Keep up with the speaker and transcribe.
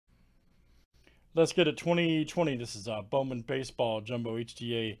Let's get it 2020. This is Bowman Baseball Jumbo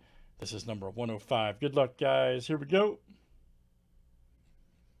HTA. This is number 105. Good luck, guys. Here we go.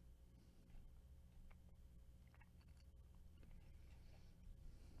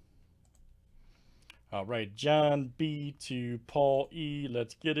 All right, John B to Paul E.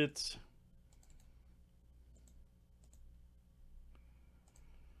 Let's get it.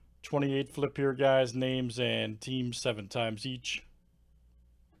 28 flip here, guys. Names and teams 7 times each.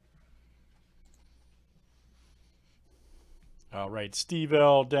 All right, Steve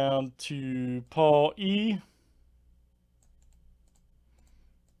L down to Paul E.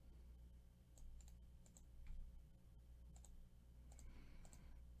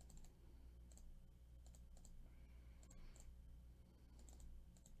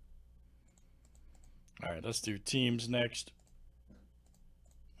 All right, let's do teams next.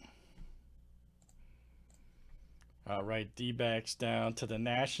 All right, D-backs down to the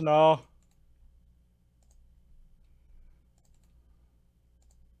National.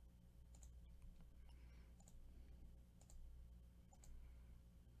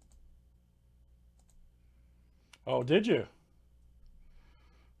 Oh, did you?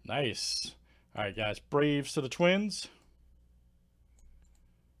 Nice. All right, guys. Braves to the Twins.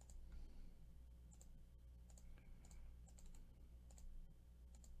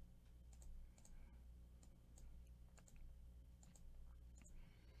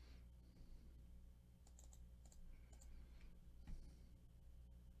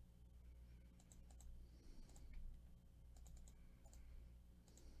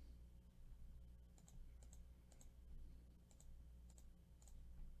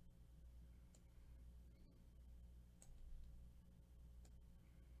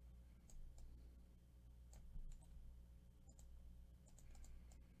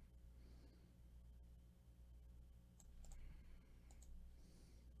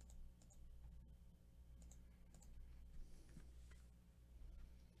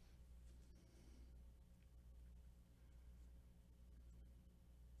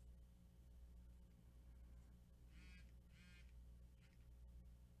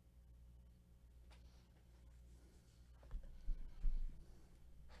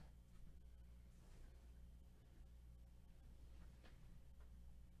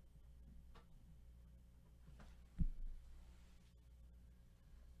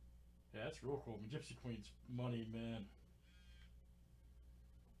 Yeah, that's real cool. Gypsy Queen's money, man.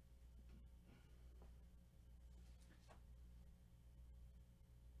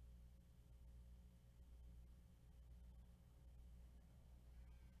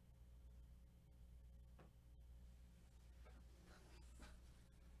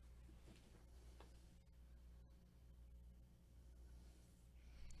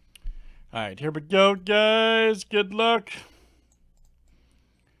 All right, here we go, guys. Good luck.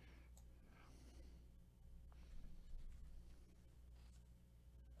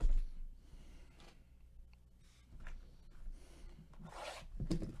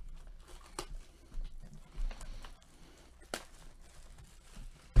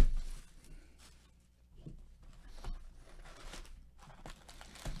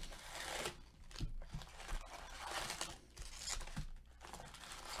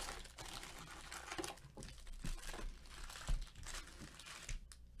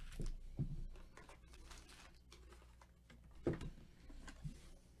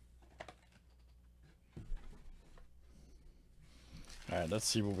 All right, let's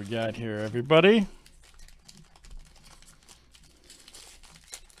see what we got here, everybody.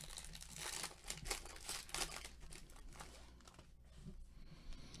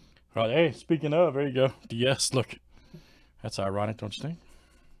 All right, hey, speaking of, there you go. DS, look. That's ironic, don't you think?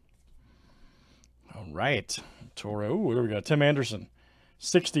 All right. Toro. Ooh, there we go. Tim Anderson.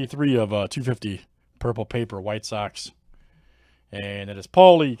 63 of 250 purple paper, White Sox. And it is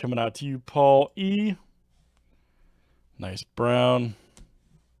Paul E coming out to you, Paul E. Nice brown.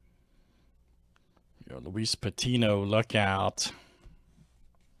 Luis Patino, look out.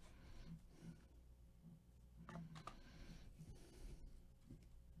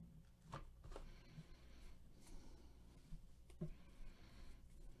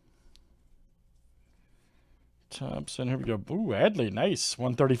 Thompson, here we go. Ooh, Adley, nice.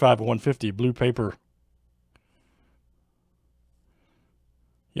 135 and 150, blue paper.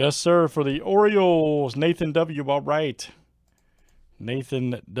 Yes, sir, for the Orioles, Nathan W. All right.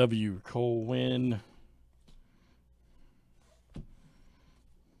 Nathan W. Cole Winn.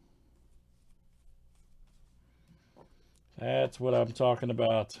 That's what I'm talking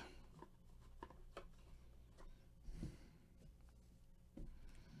about.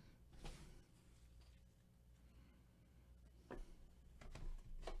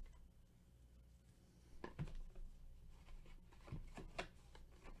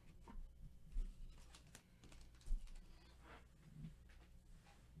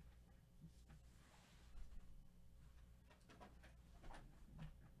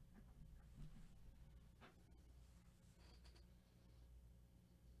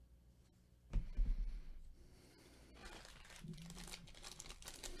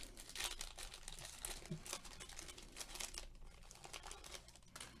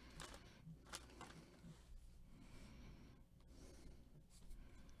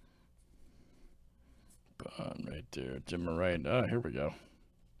 Right there, Jim right. Oh, here we go.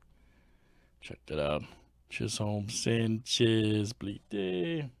 Check that out. Chisholm, Sanchez,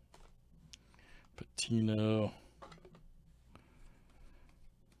 Blite, Patino.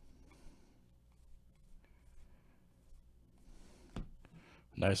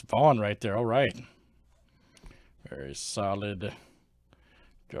 Nice Vaughn right there. All right. Very solid.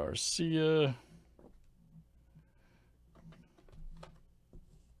 Garcia.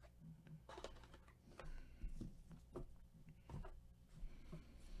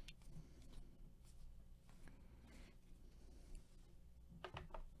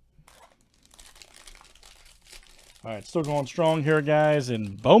 All right, still going strong here, guys.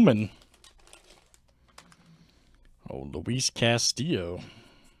 In Bowman. Oh, Luis Castillo.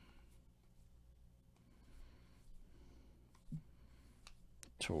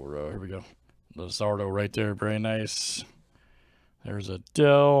 Toro, here we go. Luzardo right there, very nice. There's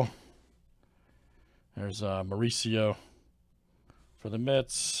Adele. There's Mauricio for the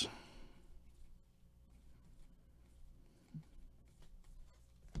Mets.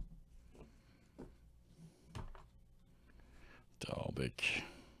 Dalbeck.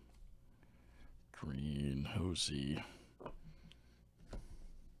 Green, Hosey.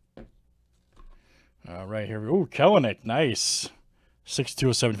 All right, here we go. Ooh, Kellenic, nice. 62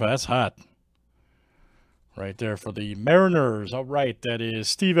 of 75, that's hot. Right there for the Mariners. All right, that is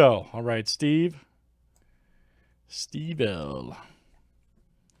Steve L. All right, Steve. Steve L.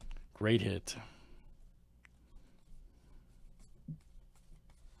 Great hit.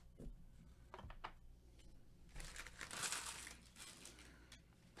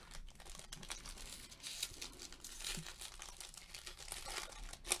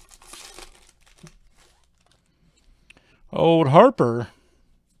 Old Harper.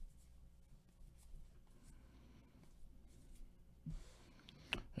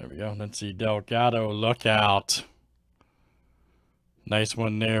 There we go. Let's see. Delgado, look out. Nice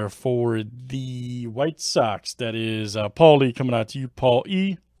one there for the White Sox. That is Paulie coming out to you, Paul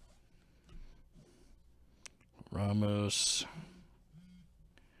E. Ramos.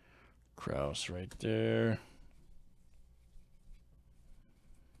 Kraus right there.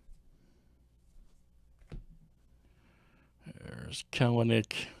 There's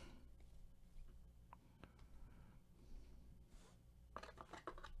Kellenic.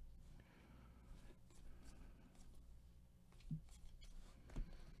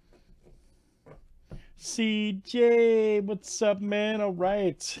 CJ, what's up, man? All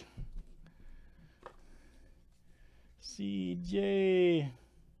right. CJ.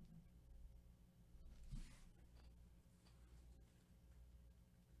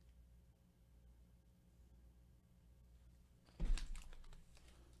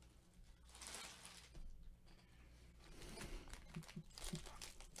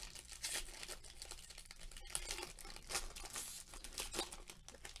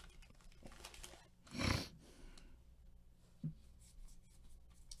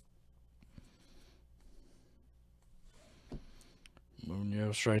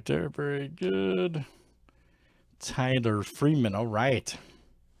 Munoz right there, very good. Tyler Freeman, all right.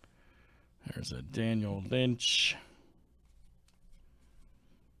 There's a Daniel Lynch.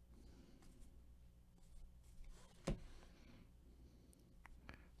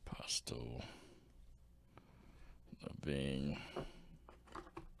 Postal. Levine. There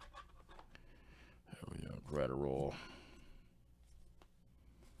we go, Gratterall.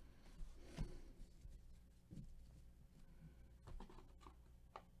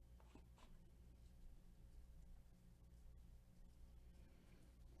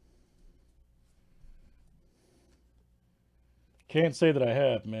 Can't say that I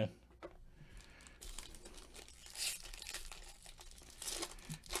have, man.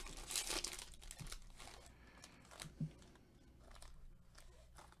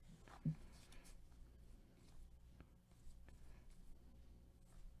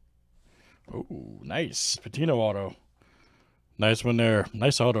 Oh, nice. Patino auto. Nice one there.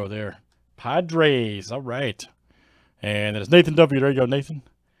 Nice auto there. Padres. All right. And it's Nathan W. There you go, Nathan.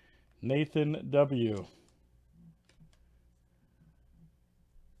 Nathan W.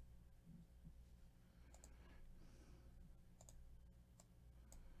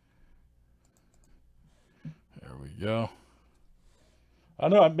 There we go. I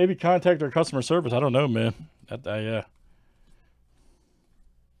don't know. Maybe contact our customer service. I don't know, man. Yeah.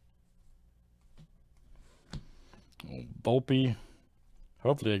 Volpe.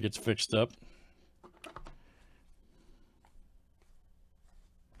 Hopefully it gets fixed up.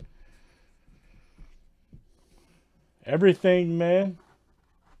 Everything, man.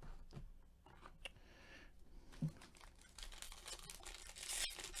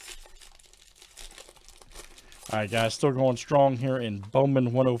 All right, guys, still going strong here in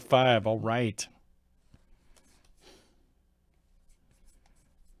Bowman 105. All right.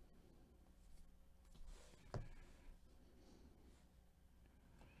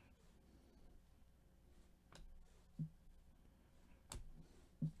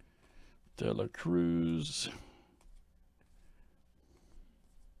 De La Cruz.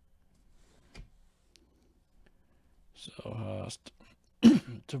 So,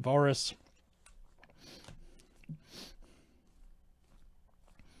 Tavares.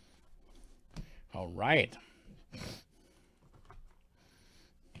 All right.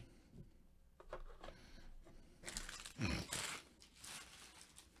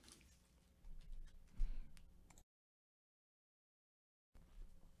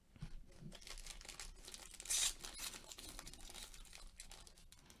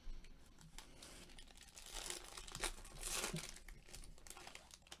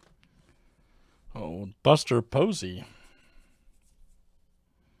 Oh, Buster Posey.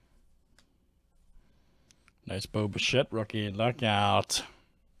 Nice Bo Bichette rookie. Look out.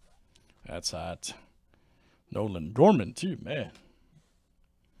 That's hot. Nolan Gorman, too, man.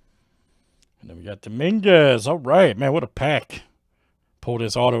 And then we got Dominguez. All right, man, what a pack. Pulled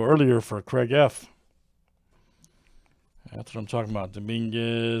his auto earlier for Craig F. That's what I'm talking about.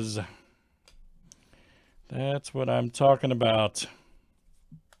 Dominguez. That's what I'm talking about.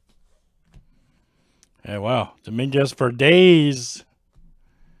 Hey, wow. Dominguez for days.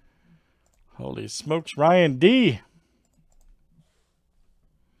 Holy smokes. Ryan D.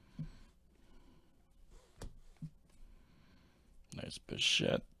 Nice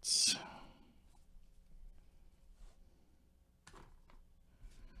Bichettes.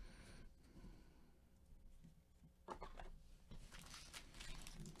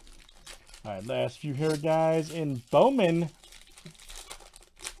 All right, last few here, guys, in Bowman.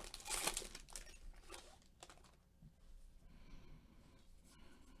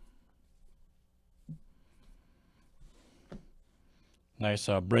 Nice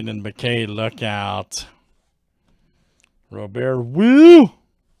Brendan McKay, look out. Robert Woo.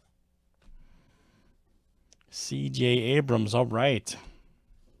 C.J. Abrams, all right.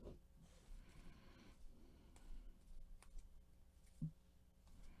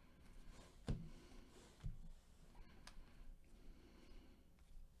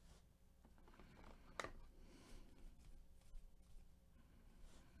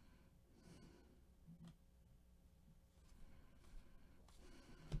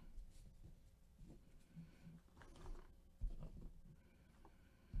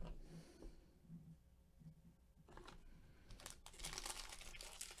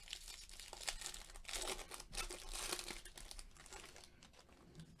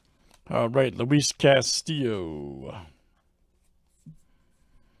 All right, Luis Castillo.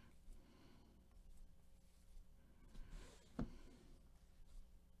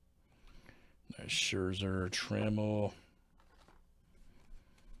 Nice Scherzer, Trammell.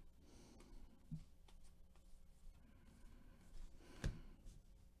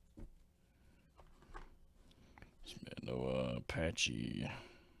 Noah, Apache.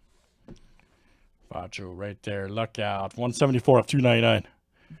 Vacho right there. Luck out. 174 of 299.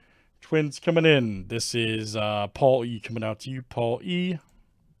 Twins coming in. This is Paul E. coming out to you. Paul E.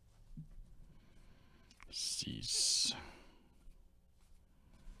 Cease.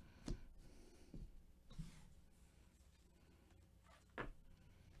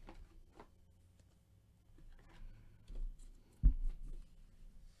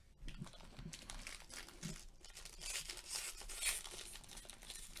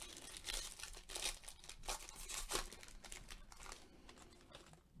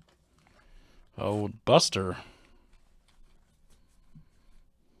 Oh, Buster.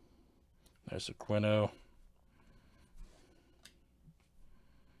 There's Aquino.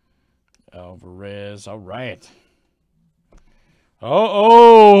 Alvarez. All right.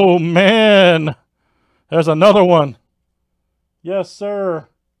 Oh, man. There's another one. Yes, sir.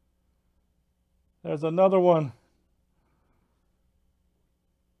 There's another one.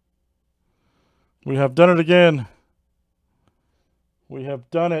 We have done it again. We have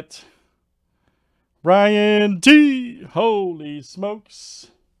done it. Ryan T. Holy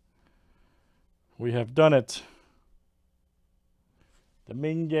smokes. We have done it.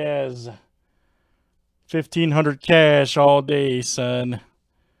 Dominguez. 1,500 cash all day, son.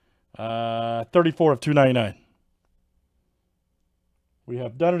 34 of 299. We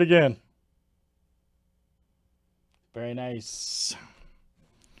have done it again. Very nice.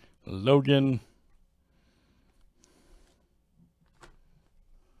 Logan.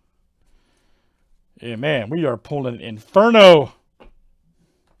 Yeah, man, we are pulling Inferno.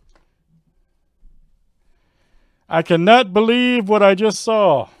 I cannot believe what I just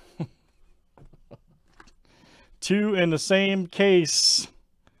saw. 2 in the same case.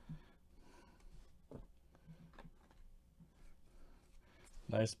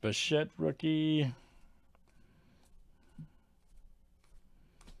 Nice Bichette rookie.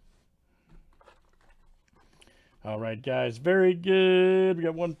 All right, guys. Very good. We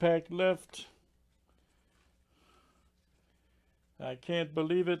got 1 pack left. I can't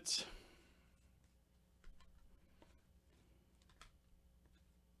believe it.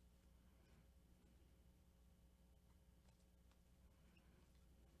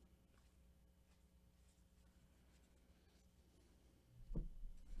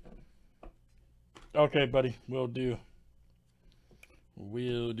 Okay, buddy. Will do.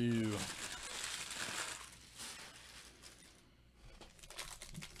 Will do.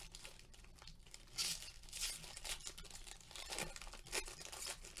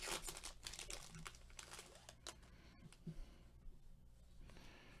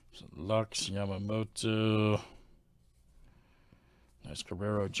 Lux, Yamamoto. Nice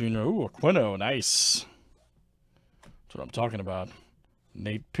Guerrero Jr. Ooh, Aquino. Nice. That's what I'm talking about.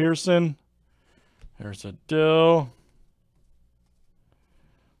 Nate Pearson. There's a Dill.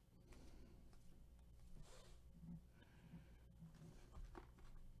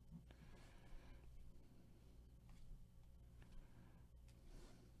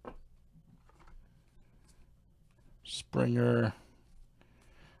 Springer.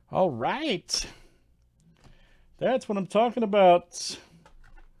 All right. That's what I'm talking about.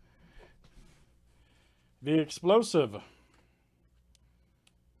 The explosive.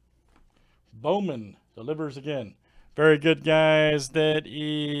 Bowman delivers again. Very good, guys. That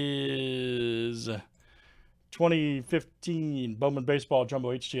is 2015 Bowman Baseball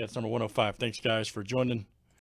Jumbo HTA. That's number 105. Thanks, guys, for joining.